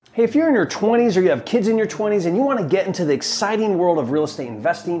Hey, if you're in your 20s or you have kids in your 20s and you want to get into the exciting world of real estate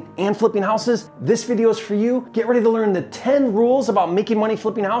investing and flipping houses, this video is for you. Get ready to learn the 10 rules about making money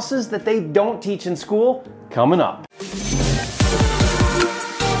flipping houses that they don't teach in school, coming up.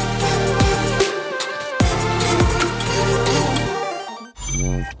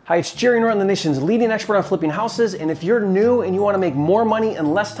 Hi, it's Jerry Norton, the nation's leading expert on flipping houses, and if you're new and you want to make more money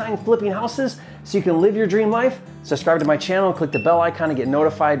in less time flipping houses so you can live your dream life, subscribe to my channel and click the bell icon to get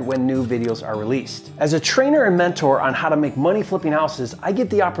notified when new videos are released. As a trainer and mentor on how to make money flipping houses, I get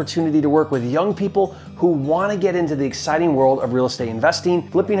the opportunity to work with young people who want to get into the exciting world of real estate investing,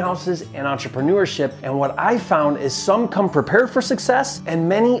 flipping houses, and entrepreneurship. And what I found is some come prepared for success and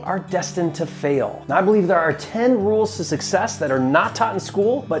many are destined to fail. Now, I believe there are 10 rules to success that are not taught in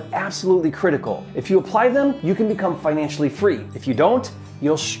school, but absolutely critical. If you apply them, you can become financially free. If you don't,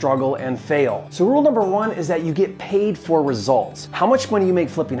 you'll struggle and fail. So rule number 1 is that you get paid for results. How much money you make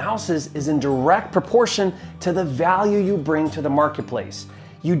flipping houses is in direct proportion to the value you bring to the marketplace.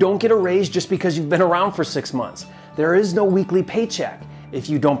 You don't get a raise just because you've been around for 6 months. There is no weekly paycheck. If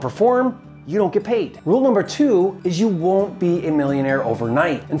you don't perform, you don't get paid. Rule number 2 is you won't be a millionaire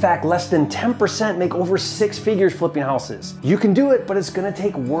overnight. In fact, less than 10% make over 6 figures flipping houses. You can do it, but it's gonna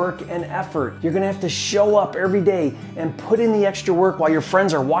take work and effort. You're gonna have to show up every day and put in the extra work while your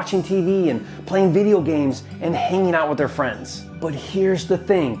friends are watching TV and playing video games and hanging out with their friends. But here's the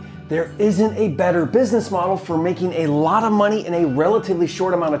thing. There isn't a better business model for making a lot of money in a relatively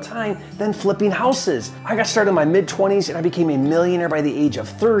short amount of time than flipping houses. I got started in my mid-20s and I became a millionaire by the age of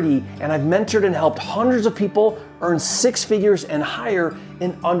 30, and I've mentored and helped hundreds of people earn 6 figures and higher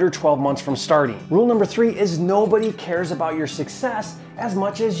in under 12 months from starting. Rule number 3 is nobody cares about your success as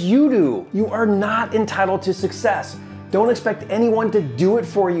much as you do. You are not entitled to success. Don't expect anyone to do it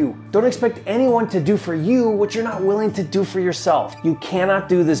for you. Don't expect anyone to do for you what you're not willing to do for yourself. You cannot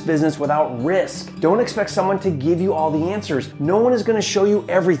do this business without risk. Don't expect someone to give you all the answers. No one is going to show you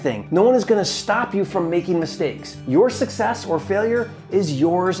everything. No one is going to stop you from making mistakes. Your success or failure is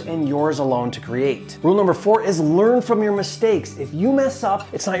yours and yours alone to create. Rule number 4 is learn from your mistakes. If you mess up,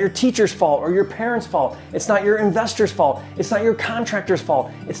 it's not your teacher's fault or your parents' fault. It's not your investor's fault. It's not your contractor's fault.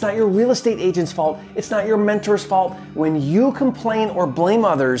 It's not your real estate agent's fault. It's not your mentor's fault. When you complain or blame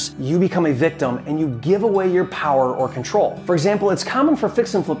others, you become a victim and you give away your power or control. For example, it's common for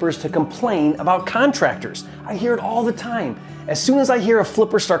fix and flippers to complain about contractors. I hear it all the time. As soon as I hear a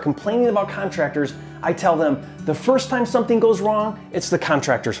flipper start complaining about contractors, I tell them the first time something goes wrong, it's the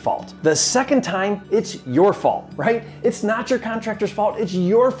contractor's fault. The second time, it's your fault, right? It's not your contractor's fault. It's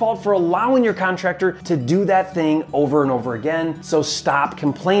your fault for allowing your contractor to do that thing over and over again. So stop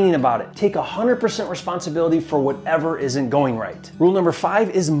complaining about it. Take 100% responsibility for whatever isn't going right. Rule number 5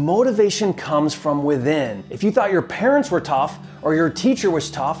 is motivation comes from within. If you thought your parents were tough, or your teacher was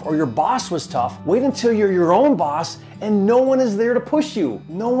tough, or your boss was tough, wait until you're your own boss and no one is there to push you.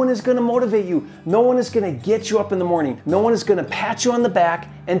 No one is gonna motivate you. No one is gonna get you up in the morning. No one is gonna pat you on the back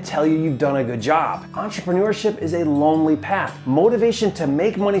and tell you you've done a good job. Entrepreneurship is a lonely path. Motivation to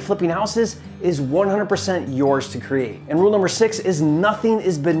make money flipping houses is 100% yours to create. And rule number 6 is nothing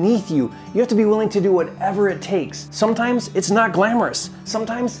is beneath you. You have to be willing to do whatever it takes. Sometimes it's not glamorous.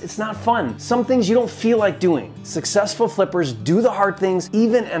 Sometimes it's not fun. Some things you don't feel like doing. Successful flippers do the hard things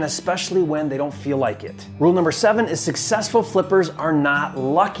even and especially when they don't feel like it. Rule number 7 is successful flippers are not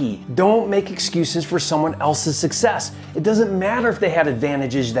lucky. Don't make excuses for someone else's success. It doesn't matter if they had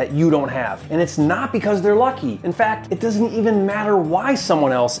advantages that you don't have. And it's not because they're lucky. In fact, it doesn't even matter why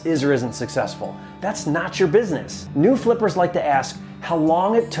someone else is or isn't successful. That's not your business. New flippers like to ask how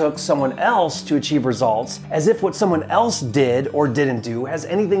long it took someone else to achieve results, as if what someone else did or didn't do has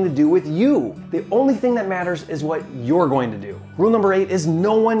anything to do with you. The only thing that matters is what you're going to do. Rule number 8 is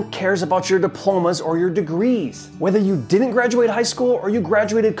no one cares about your diplomas or your degrees. Whether you didn't graduate high school or you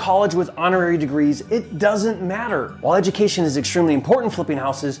graduated college with honorary degrees, it doesn't matter. While education is extremely important flipping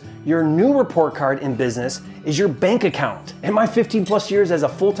houses, your new report card in business is your bank account. In my 15 plus years as a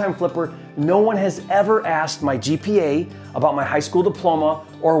full-time flipper, no one has ever asked my GPA, about my high school diploma,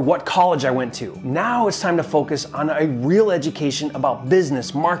 or what college I went to. Now it's time to focus on a real education about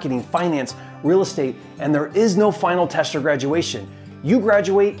business, marketing, finance, real estate, and there is no final test or graduation. You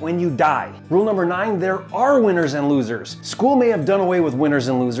graduate when you die. Rule number 9, there are winners and losers. School may have done away with winners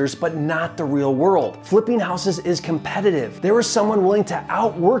and losers, but not the real world. Flipping houses is competitive. There is someone willing to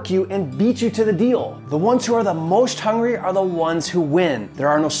outwork you and beat you to the deal. The ones who are the most hungry are the ones who win. There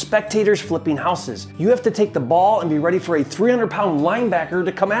are no spectators flipping houses. You have to take the ball and be ready for a 300-pound linebacker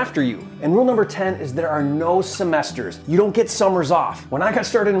to come after you. And rule number 10 is there are no semesters. You don't get summers off. When I got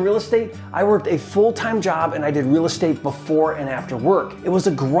started in real estate, I worked a full-time job and I did real estate before and after work. work. It was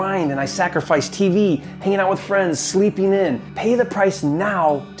a grind and I sacrificed TV, hanging out with friends, sleeping in. Pay the price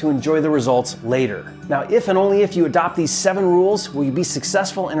now to enjoy the results later. Now, if and only if you adopt these 7 rules, will you be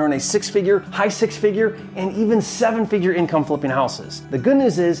successful and earn a 6-figure, high 6-figure, and even 7-figure income flipping houses. The good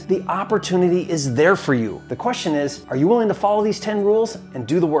news is the opportunity is there for you. The question is, are you willing to follow these 10 rules and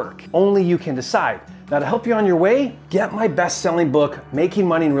do the work? Only you can decide. Now, to help you on your way, get my best-selling book, Making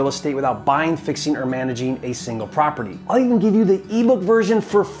Money in Real Estate Without Buying, Fixing, or Managing a Single Property. I'll even give you the ebook version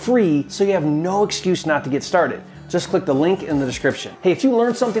for free so you have no excuse not to get started. Just click the link in the description. Hey, if you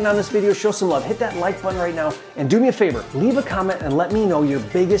learned something on this video, show some love. Hit that like button right now and do me a favor, leave a comment and let me know your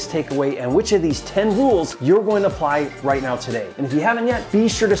biggest takeaway and which of these 10 rules you're going to apply right now today. And if you haven't yet, be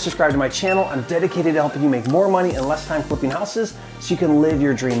sure to subscribe to my channel. I'm dedicated to helping you make more money in less time flipping houses so you can live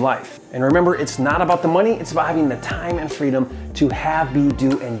your dream life. And remember, it's not about the money, it's about having the time and freedom to have, be,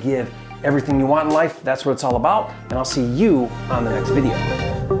 do, and give everything you want in life. That's what it's all about. And I'll see you on the next video.